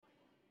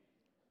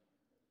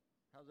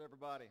How's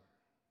everybody?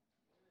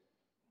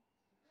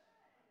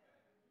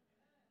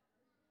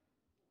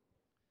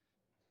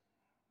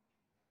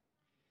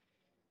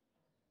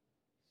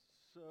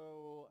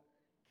 So,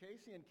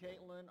 Casey and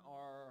Caitlin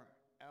are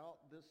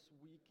out this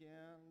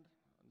weekend,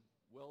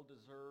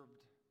 well-deserved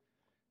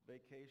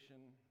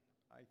vacation,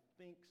 I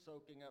think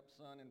soaking up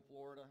sun in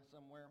Florida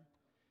somewhere.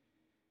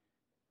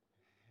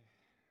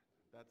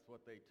 That's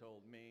what they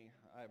told me.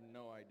 I have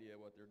no idea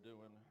what they're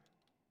doing.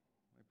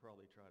 They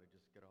probably try to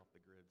just get off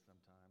the grid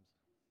sometimes.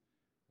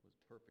 It was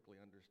perfectly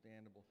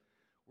understandable.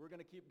 We're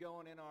going to keep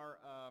going in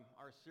our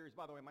series.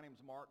 By the way, my name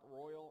is Mark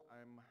Royal.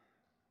 I'm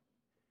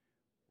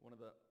one of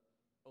the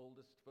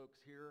oldest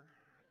folks here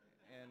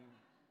and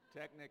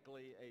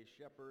technically a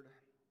shepherd.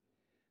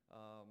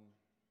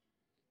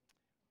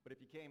 But if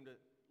you came to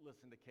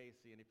listen to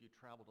Casey and if you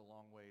traveled a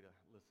long way to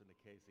listen to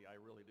Casey, I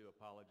really do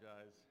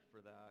apologize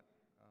for that.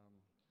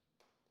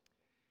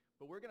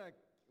 But we're gonna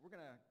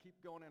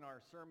keep going in our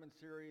sermon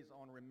series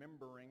on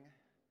remembering.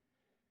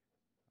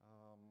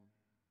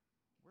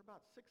 We're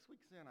about 6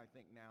 weeks in, I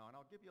think, now, and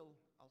I'll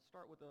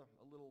start with a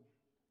little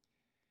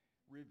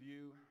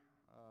review,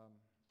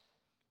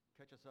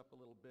 catch us up a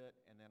little bit,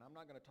 and then I'm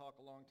not going to talk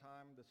a long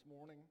time this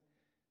morning,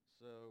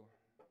 so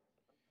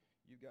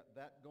you got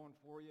that going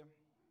for you,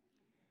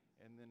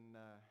 and then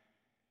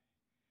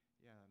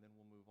and then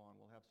we'll move on.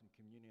 We'll have some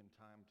communion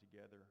time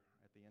together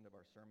at the end of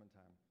our sermon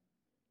time.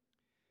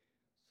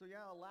 So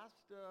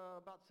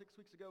about 6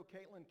 weeks ago,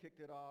 Caitlin kicked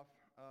it off,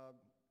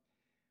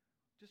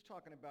 just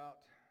talking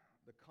about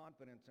the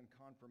confidence and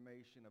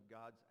confirmation of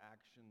God's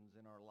actions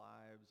in our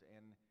lives,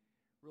 and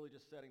really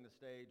just setting the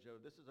stage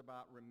of this is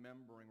about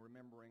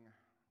remembering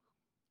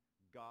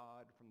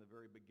God from the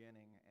very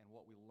beginning and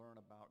what we learn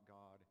about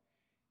God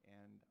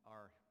and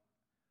our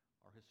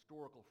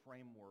historical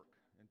framework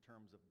in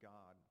terms of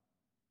God.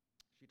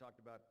 She talked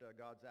about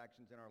God's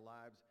actions in our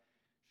lives.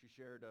 She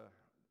shared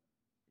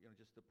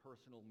just the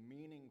personal,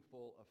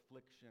 meaningful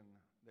affliction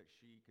that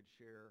she could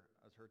share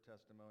as her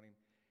testimony,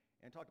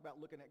 and talked about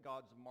looking at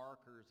God's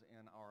markers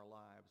in our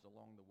lives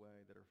along the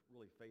way that are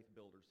really faith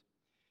builders.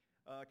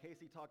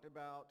 Casey talked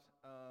about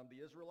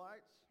the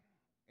Israelites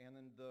and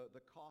then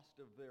the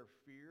cost of their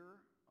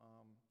fear,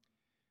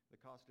 the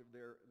cost of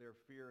their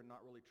fear and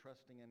not really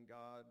trusting in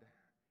God,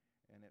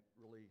 and it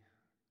really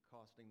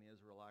costing the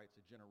Israelites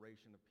a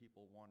generation of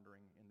people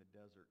wandering in the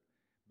desert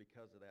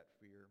because of that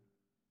fear.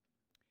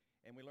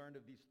 And we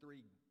learned of these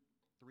three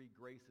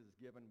graces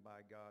given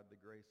by God: the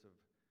grace of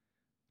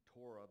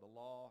Torah, the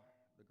law,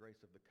 the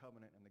grace of the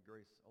covenant, and the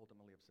grace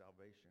ultimately of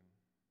salvation.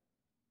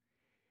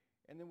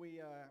 And then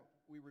we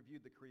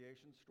reviewed the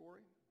creation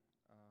story,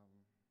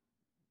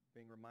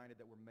 being reminded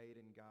that we're made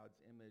in God's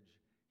image.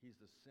 He's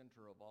the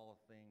center of all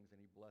things, and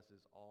he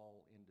blesses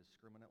all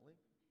indiscriminately.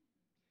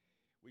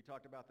 We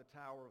talked about the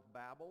Tower of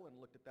Babel and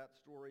looked at that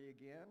story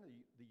again,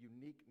 the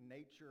unique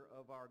nature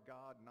of our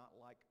God, not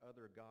like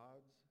other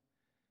gods.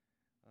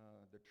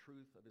 The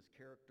truth of his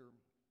character,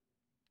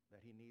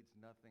 that he needs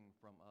nothing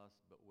from us,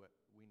 but what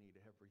we need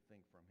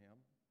everything from him.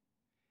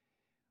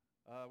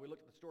 We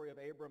looked at the story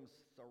of Abram,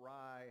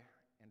 Sarai,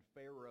 and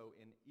Pharaoh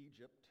in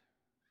Egypt,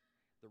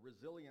 the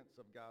resilience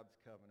of God's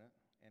covenant,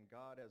 and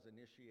God as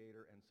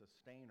initiator and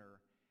sustainer,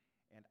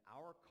 and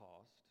our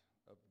cost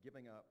of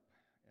giving up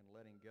and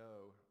letting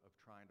go of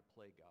trying to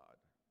play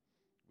God.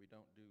 We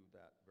don't do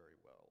that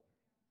very well.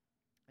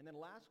 And then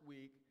last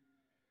week,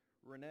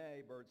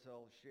 Renee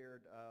Birdsell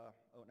shared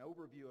an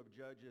overview of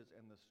Judges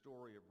and the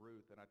story of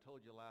Ruth. And I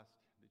told you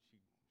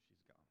she's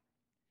gone.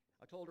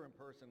 I told her in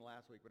person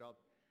last week, but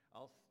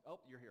oh,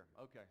 you're here.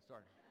 Okay,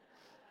 sorry.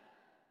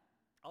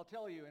 I'll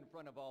tell you in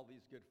front of all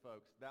these good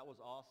folks, that was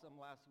awesome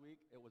last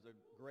week. It was a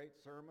great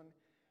sermon,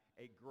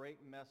 a great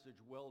message,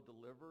 well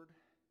delivered,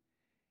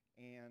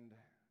 and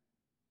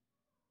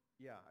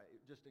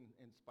just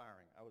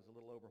inspiring. I was a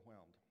little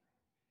overwhelmed.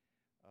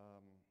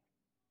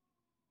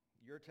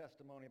 Your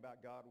testimony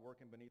about God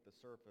working beneath the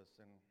surface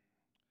and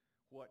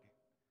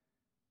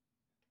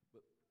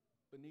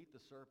beneath the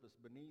surface,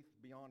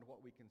 beyond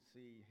what we can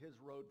see, his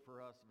road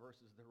for us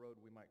versus the road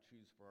we might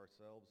choose for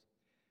ourselves,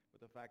 but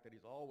the fact that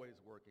he's always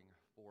working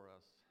for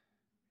us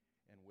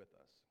and with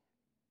us.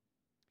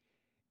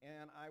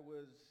 And I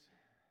was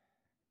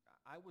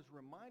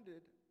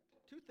reminded,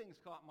 two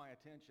things caught my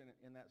attention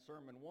in that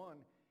sermon.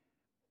 One,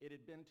 it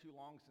had been too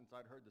long since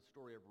I'd heard the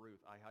story of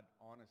Ruth. I had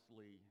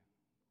honestly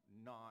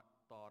not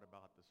thought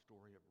about the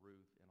story of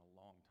Ruth in a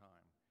long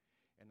time.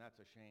 And that's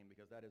a shame,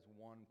 because that is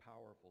one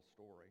powerful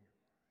story.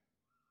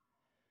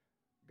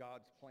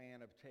 God's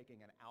plan of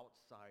taking an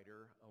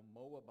outsider, a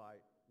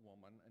Moabite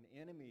woman, an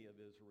enemy of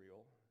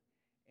Israel,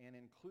 and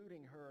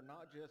including her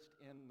not just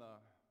in the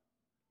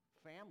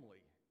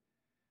family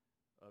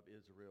of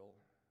Israel,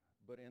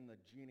 but in the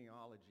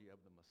genealogy of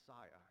the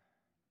Messiah.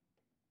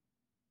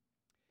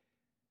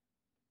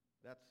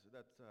 That's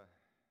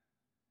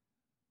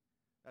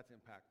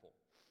impactful.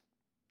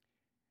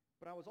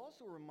 But I was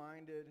also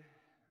reminded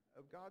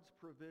of God's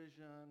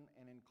provision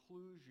and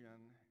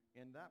inclusion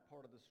in that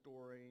part of the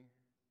story.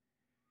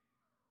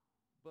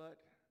 But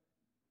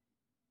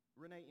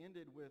Renee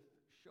ended with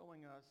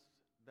showing us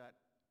that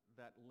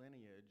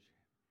lineage,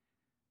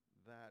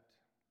 that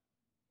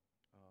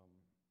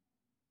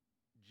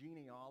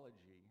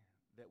genealogy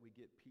that we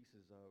get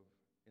pieces of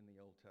in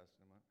the Old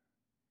Testament,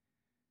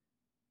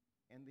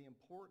 and the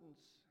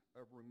importance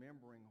of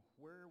remembering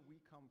where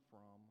we come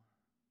from,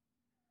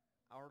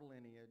 our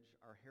lineage,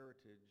 our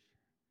heritage,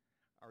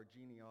 our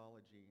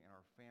genealogy, and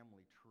our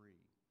family tree.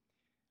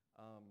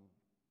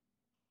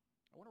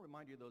 I want to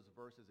remind you of those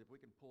verses, if we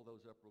can pull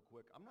those up real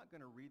quick. I'm not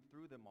going to read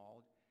through them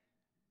all.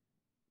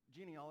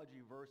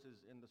 Genealogy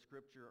verses in the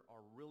scripture are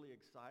really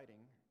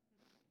exciting,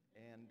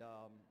 and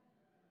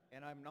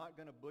I'm not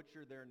going to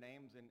butcher their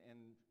names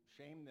and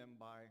shame them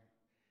by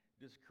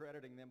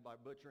discrediting them by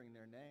butchering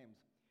their names.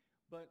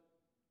 But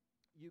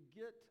you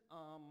get,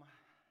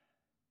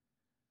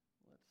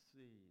 let's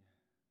see,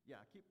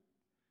 yeah, keep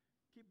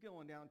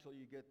going down until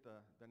you get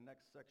the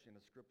next section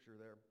of scripture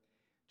there.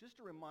 Just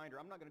a reminder,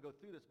 I'm not going to go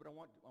through this, but I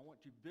want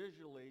you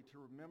visually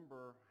to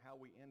remember how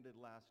we ended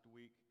last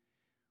week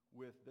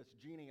with this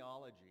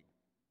genealogy.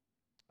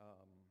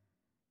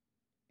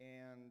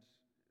 And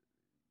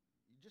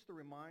just a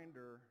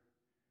reminder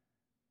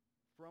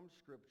from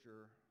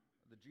Scripture,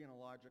 the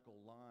genealogical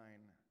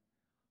line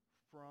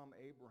from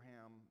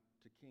Abraham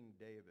to King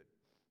David.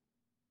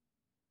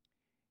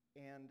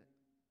 And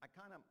that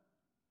kind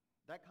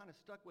of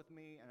stuck with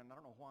me, and I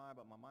don't know why,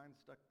 but my mind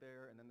stuck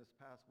there. And then this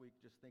past week,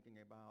 just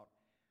thinking about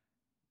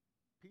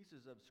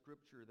pieces of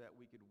Scripture that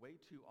we could way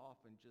too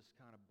often just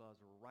kind of buzz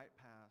right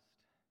past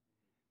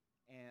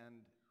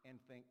and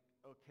think,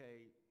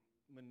 okay,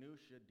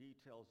 minutia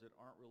details that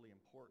aren't really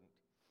important.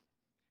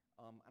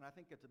 And I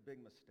think it's a big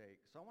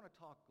mistake. So I want to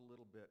talk a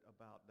little bit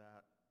about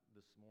that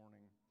this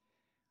morning.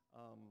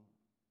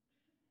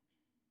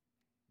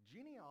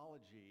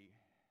 Genealogy,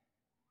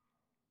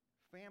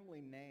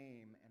 family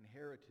name, and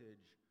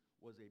heritage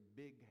was a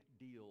big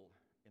deal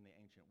in the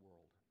ancient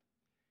world.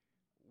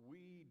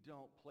 We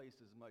don't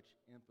place as much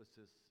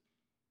emphasis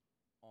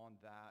on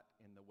that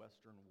in the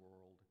Western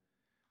world.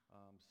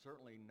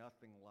 Certainly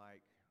nothing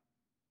like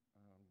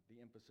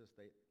the emphasis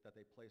that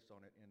they placed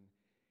on it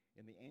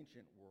in the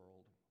ancient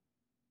world.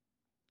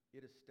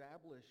 It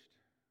established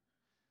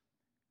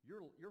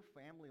your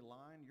family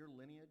line, your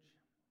lineage,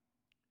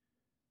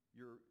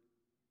 your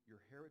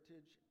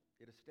heritage.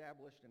 It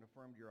established and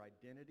affirmed your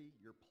identity,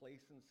 your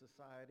place in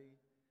society,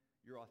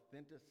 your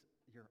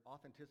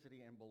authenticity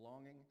and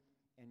belonging,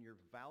 and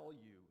your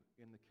value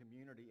in the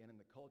community and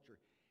in the culture.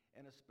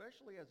 And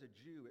especially as a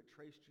Jew, it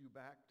traced you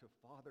back to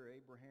Father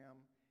Abraham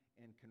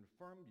and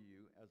confirmed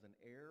you as an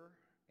heir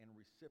and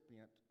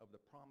recipient of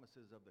the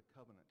promises of the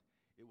covenant.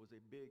 It was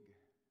a big,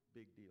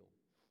 big deal.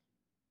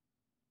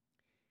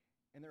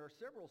 And there are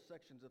several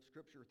sections of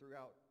Scripture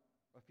throughout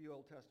a few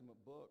Old Testament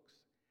books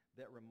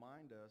that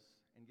remind us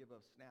and give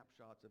us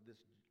snapshots of this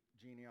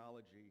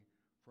genealogy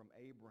from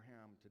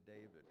Abraham to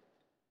David.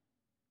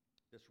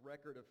 This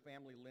record of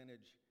family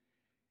lineage,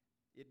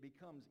 it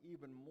becomes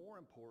even more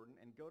important,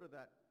 and go to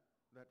that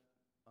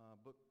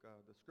book,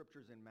 the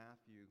Scriptures in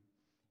Matthew.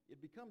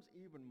 It becomes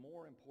even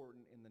more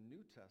important in the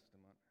New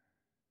Testament,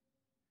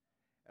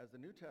 as the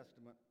New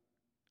Testament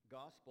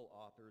gospel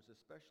authors,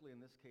 especially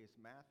in this case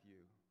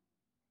Matthew,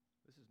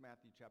 this is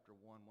Matthew chapter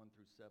 1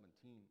 through 17.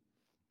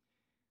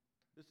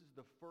 This is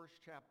the first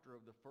chapter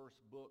of the first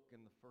book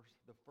in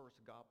the first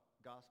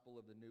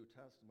gospel of the New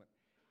Testament.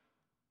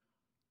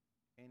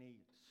 And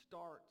he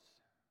starts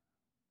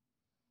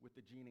with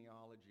the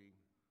genealogy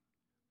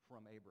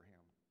from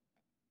Abraham.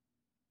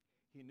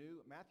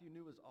 Matthew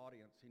knew his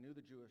audience. He knew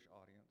the Jewish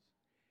audience.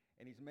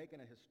 And he's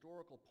making a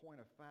historical point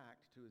of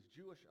fact to his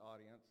Jewish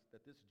audience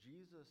that this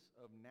Jesus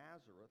of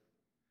Nazareth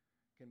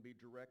can be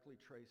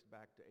directly traced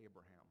back to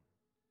Abraham,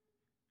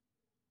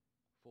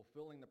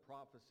 fulfilling the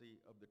prophecy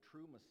of the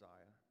true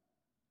Messiah.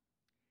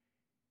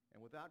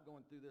 And without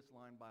going through this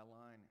line by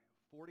line,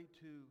 42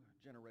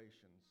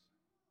 generations,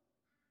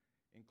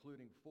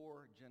 including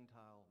 4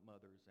 Gentile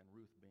mothers, and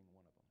Ruth being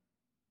one of them.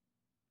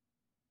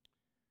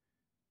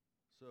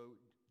 So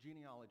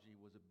genealogy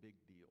was a big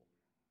deal.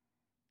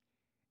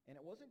 And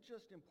it wasn't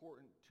just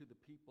important to the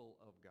people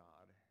of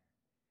God.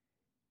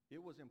 It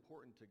was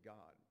important to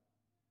God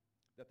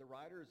that the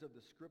writers of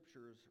the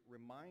Scriptures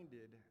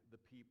reminded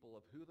the people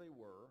of who they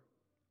were,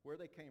 where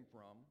they came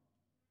from,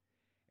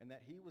 and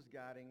that he was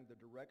guiding the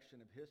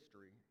direction of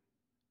history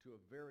to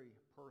a very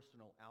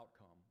personal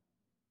outcome,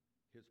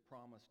 his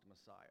promised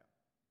Messiah.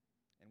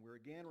 And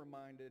we're again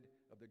reminded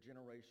of the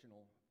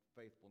generational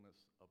faithfulness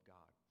of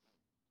God.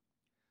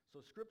 So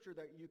Scripture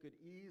that you could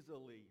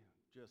easily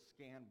just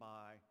scan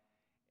by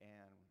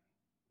and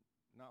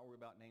not worry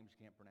about names you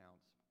can't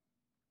pronounce.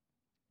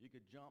 You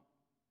could jump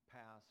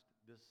past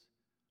this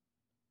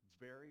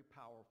very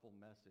powerful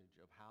message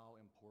of how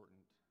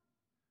important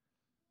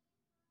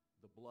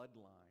the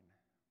bloodline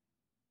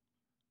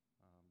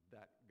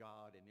that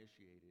God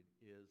initiated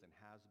is and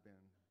has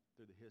been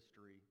through the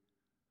history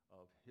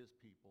of his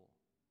people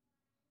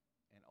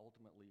and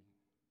ultimately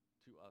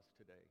to us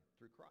today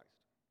through Christ.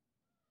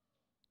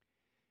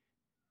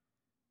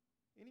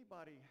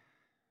 Anybody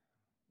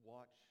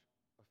watch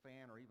a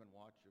fan or even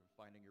watch of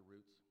Finding Your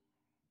Roots?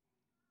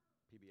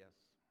 PBS.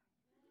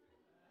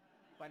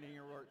 Finding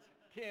Your Roots.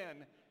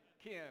 Ken,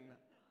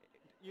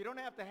 you don't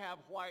have to have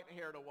white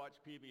hair to watch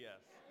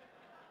PBS.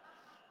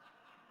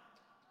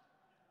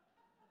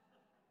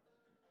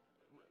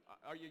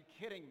 Are you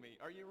kidding me?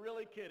 Are you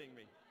really kidding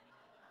me?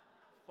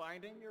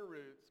 Finding Your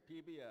Roots,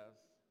 PBS,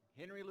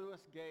 Henry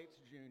Louis Gates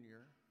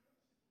Jr.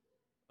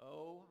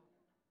 Oh,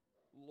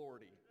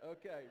 Lordy.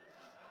 Okay.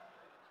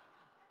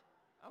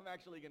 I'm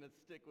actually going to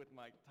stick with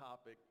my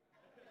topic.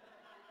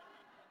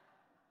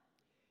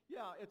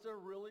 Yeah, it's a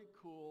really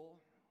cool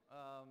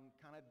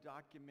kind of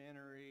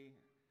documentary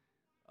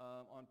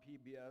on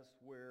PBS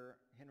where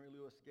Henry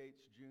Louis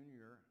Gates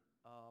Jr.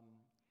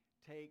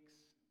 Takes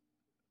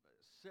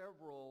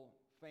several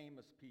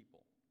famous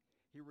people.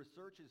 He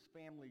researches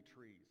family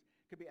trees.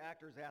 Could be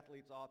actors,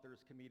 athletes,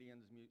 authors,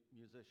 comedians,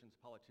 musicians,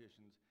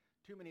 politicians.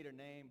 Too many to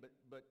name,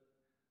 but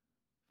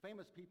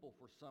famous people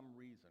for some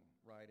reason,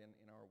 right,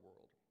 in our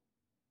world.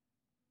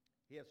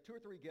 He has 2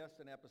 or 3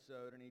 guests an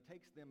episode, and he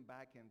takes them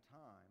back in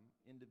time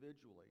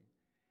individually,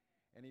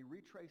 and he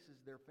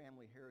retraces their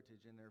family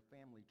heritage and their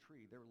family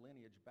tree, their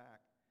lineage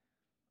back,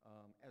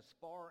 as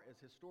far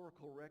as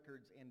historical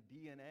records and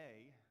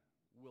DNA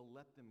will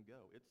let them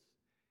go.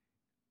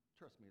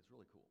 Trust me, it's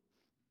really cool.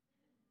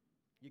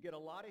 You get a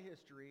lot of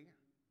history.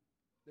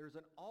 There's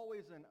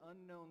always an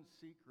unknown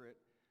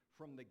secret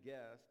from the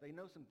guests. They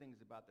know some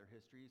things about their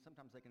history.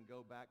 Sometimes they can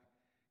go back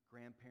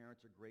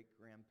grandparents or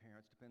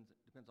great-grandparents.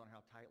 Depends on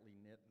how tightly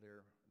knit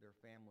their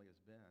family has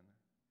been.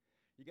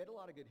 You get a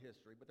lot of good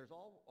history, but there's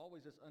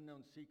always this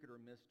unknown secret or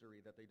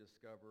mystery that they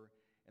discover,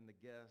 and the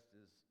guest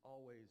is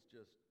always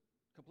just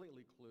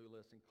completely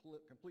clueless and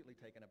completely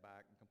taken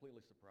aback and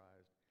completely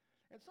surprised.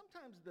 And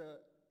sometimes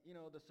the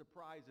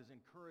surprise is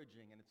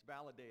encouraging and it's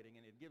validating,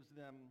 and it gives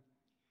them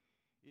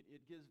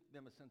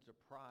a sense of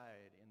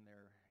pride in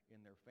their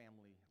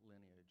family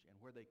lineage and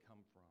where they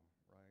come from,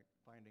 right?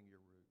 Finding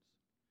your roots.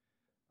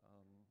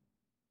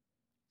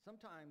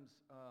 Sometimes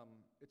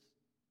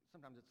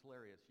it's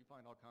hilarious. You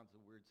find all kinds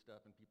of weird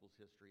stuff in people's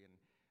history, and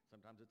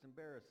sometimes it's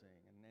embarrassing.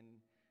 And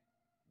then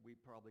we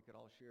probably could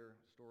all share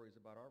stories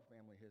about our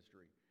family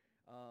history.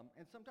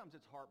 And sometimes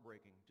it's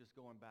heartbreaking, just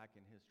going back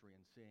in history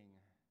and seeing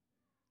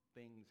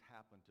things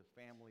happen to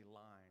family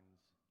lines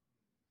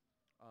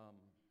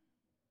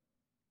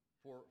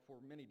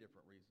for many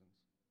different reasons.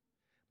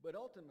 But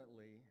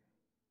ultimately,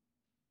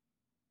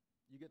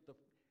 you get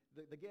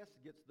the guest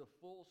gets the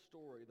full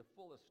story, the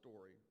fullest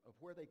story of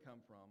where they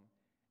come from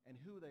and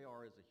who they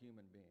are as a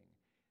human being.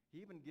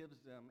 He even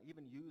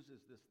uses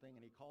this thing,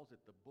 and he calls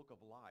it the Book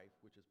of Life,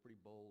 which is pretty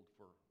bold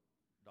for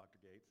Dr.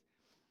 Gates.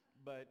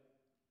 But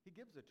he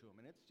gives it to them,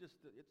 and it's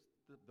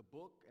the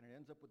book, and it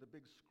ends up with a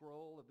big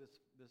scroll of this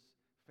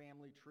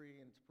family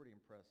tree, and it's pretty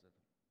impressive.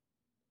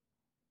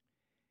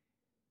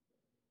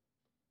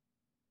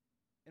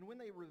 And when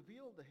they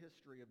reveal the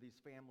history of these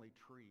family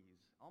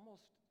trees,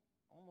 almost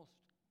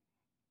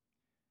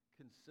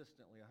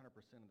consistently, 100%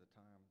 of the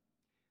time,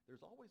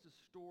 there's always a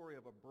story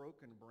of a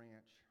broken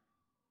branch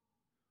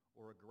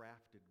or a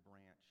grafted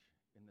branch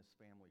in this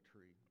family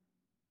tree.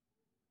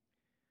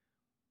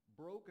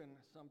 Broken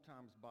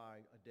sometimes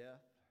by a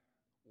death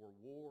or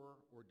war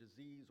or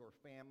disease or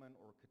famine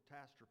or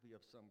catastrophe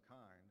of some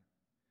kind.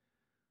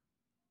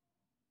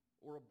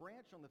 Or a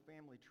branch on the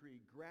family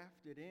tree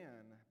grafted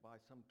in by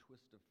some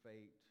twist of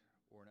fate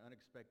or an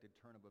unexpected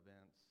turn of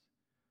events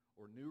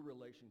or new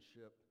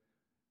relationship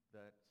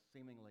that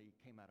seemingly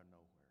came out of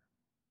nowhere.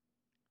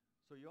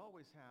 So you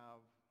always have,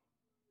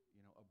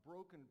 a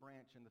broken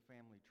branch in the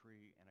family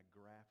tree and a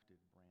grafted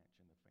branch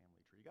in the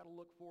family tree. You got to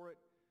look for it.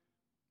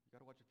 You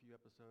got to watch a few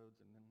episodes,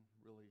 and then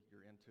really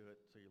you're into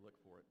it, so you look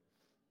for it.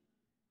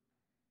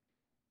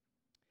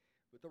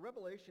 But the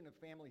revelation of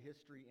family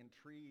history in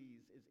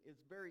trees is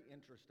very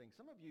interesting.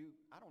 Some of you,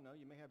 I don't know,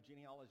 you may have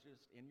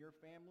genealogists in your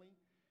family.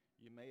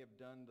 You may have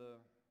done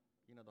the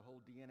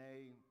whole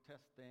DNA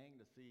test thing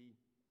to see,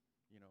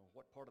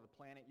 what part of the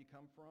planet you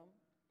come from.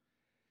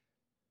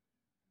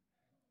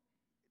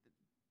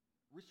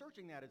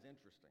 Researching that is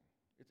interesting.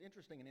 It's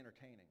interesting and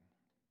entertaining.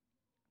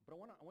 But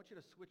I want you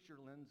to switch your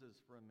lenses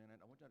for a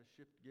minute. I want you to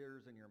shift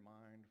gears in your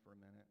mind for a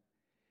minute.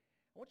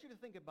 I want you to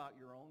think about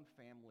your own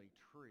family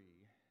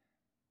tree,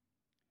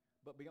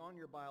 but beyond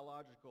your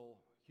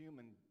biological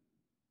human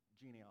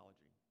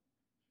genealogy.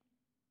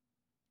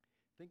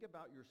 Think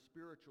about your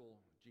spiritual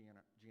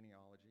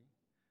genealogy,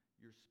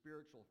 your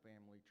spiritual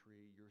family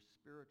tree, your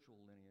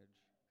spiritual lineage,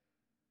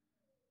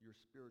 your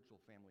spiritual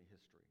family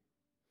history.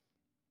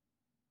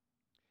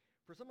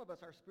 For some of us,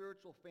 our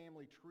spiritual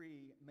family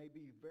tree may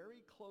be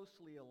very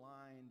closely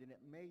aligned, and it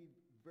may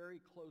very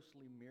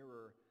closely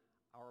mirror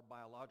our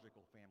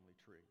biological family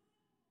tree.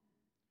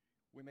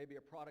 We may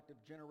be a product of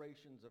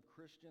generations of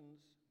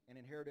Christians and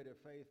inherited a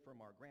faith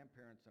from our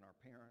grandparents and our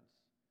parents.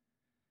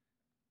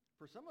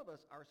 For some of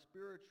us, our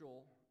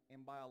spiritual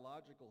and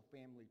biological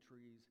family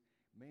trees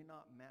may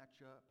not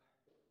match up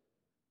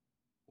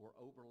or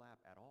overlap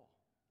at all.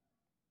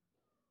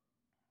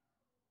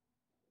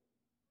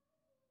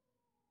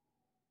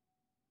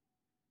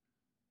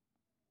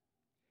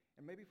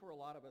 And maybe for a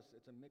lot of us,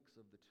 it's a mix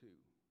of the two.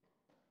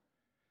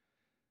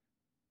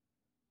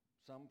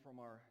 Some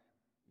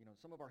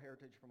of our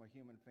heritage from a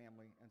human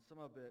family, and some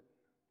of it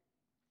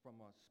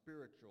from a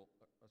spiritual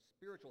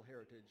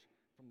heritage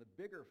from the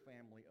bigger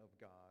family of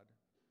God,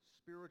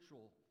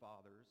 spiritual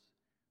fathers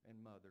and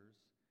mothers,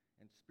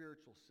 and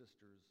spiritual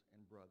sisters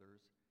and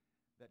brothers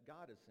that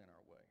God has sent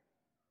our way,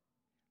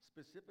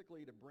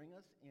 specifically to bring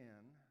us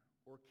in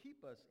or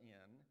keep us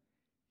in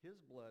his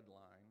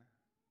bloodline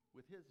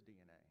with his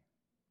DNA,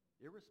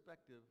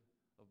 irrespective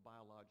of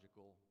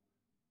biological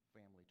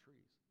family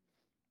trees.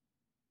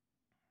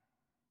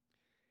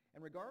 And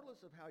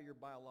regardless of how your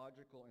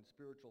biological and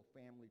spiritual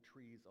family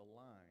trees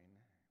align,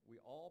 we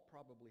all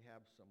probably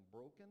have some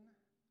broken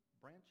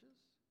branches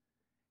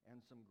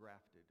and some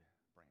grafted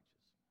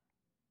branches.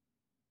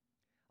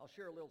 I'll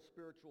share a little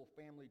spiritual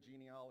family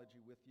genealogy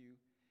with you.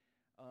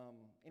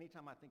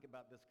 Anytime I think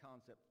about this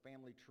concept,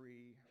 family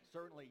tree,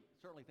 certainly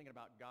thinking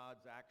about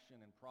God's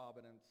action and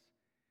providence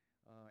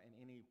and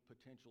any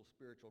potential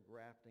spiritual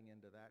grafting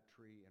into that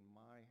tree in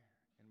my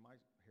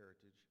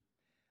heritage,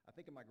 I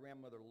think of my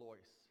grandmother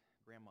Lois,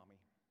 grandmommy.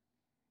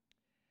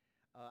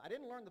 I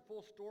didn't learn the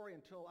full story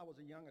until I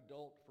was a young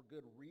adult for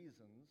good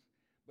reasons,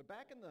 but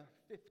back in the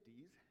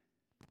 50s,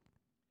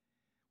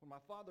 when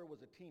my father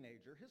was a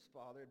teenager, his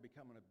father had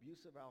become an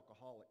abusive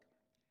alcoholic.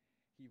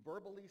 He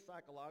verbally,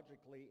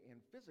 psychologically, and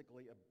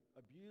physically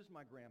abused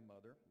my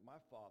grandmother, my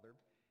father,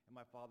 and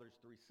my father's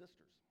three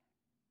sisters,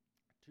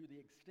 to the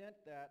extent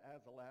that,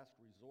 as a last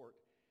resort,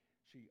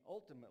 she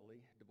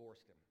ultimately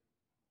divorced him.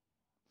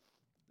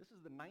 This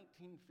is the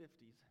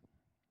 1950s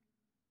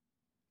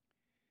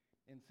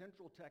in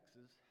Central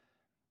Texas.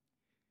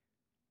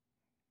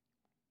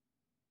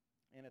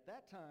 And at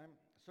that time,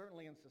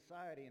 certainly in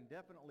society and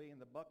definitely in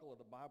the buckle of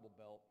the Bible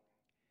Belt,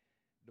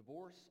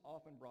 divorce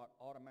often brought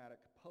automatic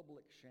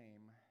public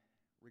shame,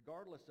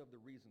 regardless of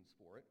the reasons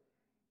for it.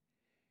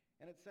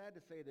 And it's sad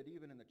to say that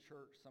even in the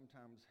church,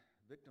 sometimes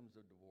victims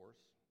of divorce,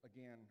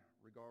 again,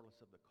 regardless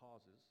of the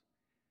causes,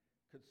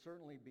 could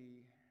certainly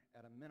be,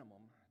 at a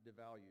minimum,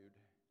 devalued,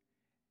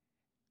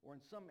 or in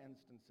some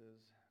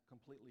instances,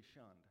 completely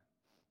shunned.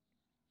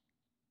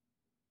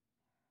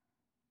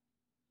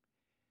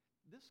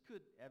 This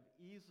could have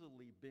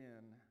easily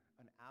been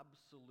an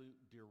absolute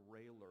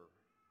derailer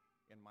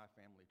in my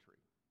family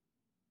tree.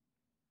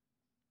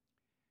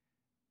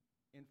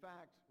 In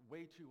fact,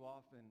 way too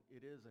often,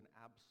 it is an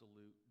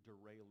absolute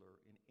derailer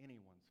in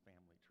anyone's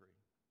family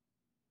tree,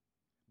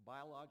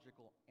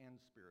 biological and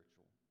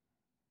spiritual.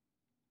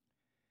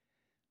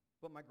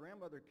 But my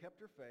grandmother kept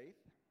her faith.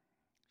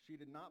 She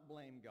did not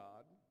blame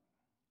God.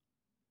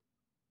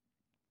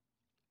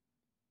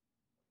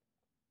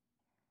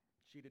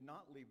 She did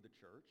not leave the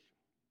church.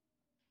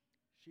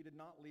 She did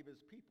not leave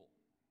his people.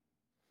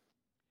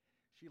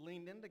 She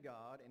leaned into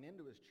God and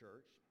into his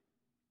church,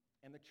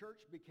 and the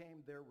church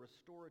became their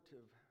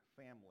restorative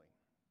family,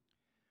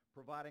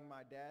 providing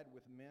my dad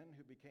with men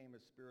who became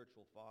his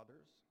spiritual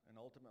fathers, and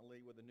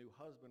ultimately with a new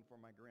husband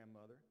for my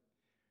grandmother,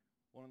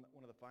 one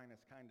of the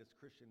finest, kindest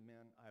Christian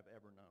men I've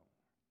ever known.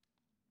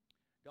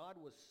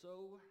 God was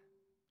so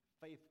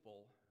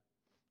faithful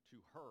to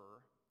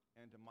her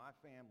and to my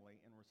family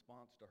in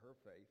response to her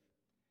faith,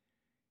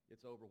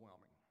 it's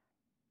overwhelming.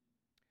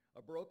 A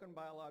broken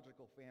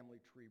biological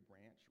family tree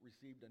branch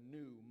received a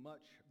new,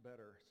 much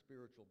better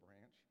spiritual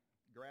branch,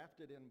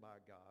 grafted in by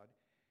God,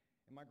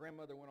 and my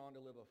grandmother went on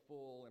to live a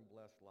full and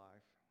blessed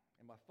life.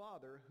 And my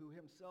father, who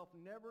himself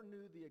never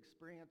knew the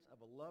experience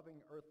of a loving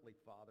earthly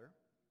father,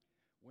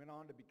 went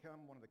on to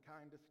become one of the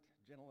kindest,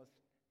 gentlest,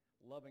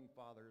 loving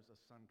fathers a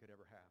son could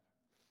ever have.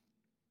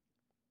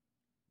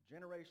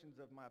 Generations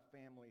of my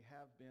family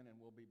have been and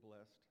will be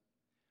blessed,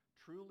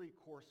 truly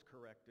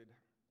course-corrected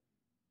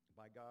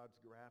by God's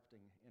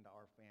grafting into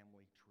our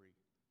family tree.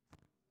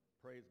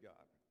 Praise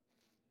God.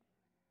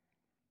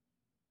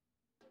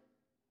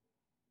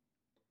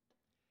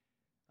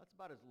 That's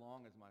about as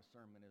long as my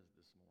sermon is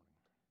this morning.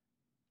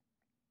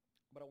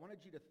 But I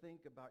wanted you to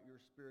think about your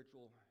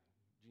spiritual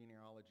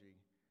genealogy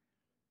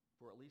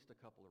for at least a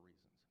couple of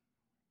reasons.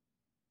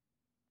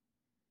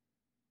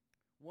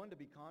 One, to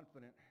be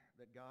confident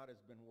that God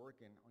has been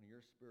working on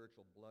your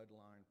spiritual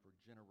bloodline for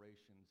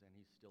generations and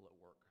he's still at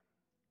work.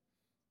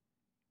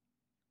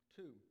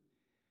 Two,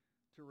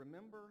 to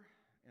remember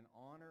and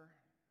honor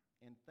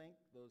and thank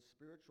those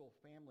spiritual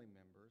family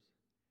members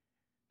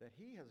that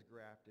he has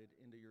grafted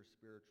into your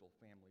spiritual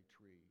family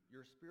tree,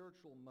 your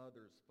spiritual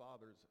mothers,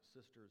 fathers,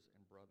 sisters,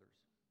 and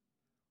brothers.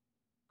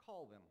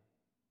 Call them.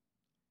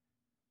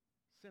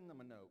 Send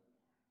them a note.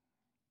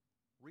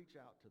 Reach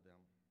out to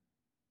them.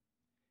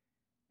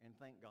 And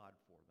thank God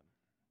for them.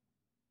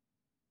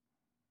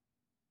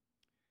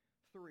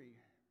 Three,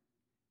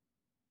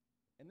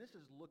 and this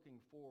is looking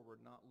forward,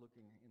 not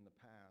looking in the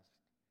past,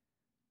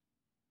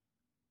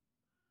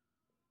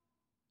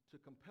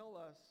 to compel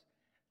us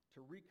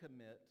to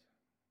recommit,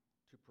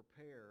 to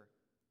prepare,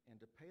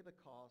 and to pay the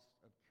cost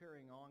of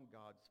carrying on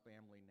God's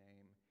family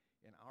name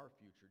in our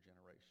future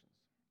generations,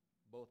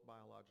 both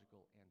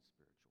biological and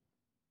spiritual.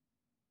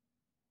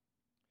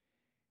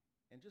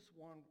 And just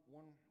one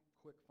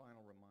quick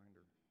final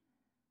reminder.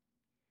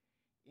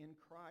 In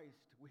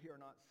Christ, we are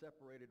not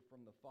separated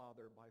from the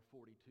Father by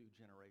 42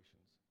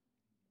 generations.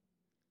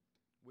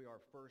 We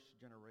are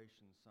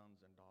first-generation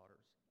sons and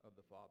daughters of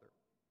the Father.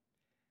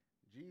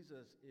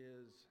 Jesus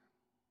is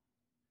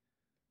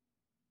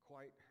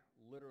quite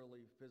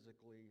literally,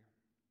 physically,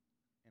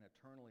 and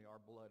eternally our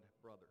blood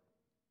brother.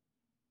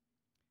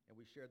 And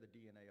we share the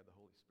DNA of the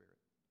Holy Spirit.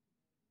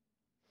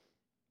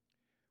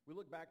 We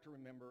look back to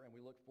remember, and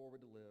we look forward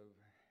to live,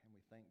 and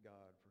we thank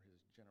God for his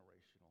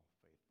generational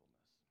faithfulness.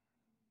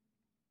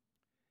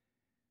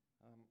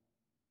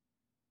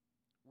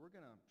 We're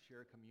going to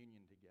share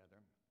communion together.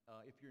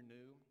 If you're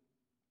new,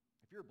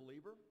 if you're a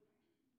believer,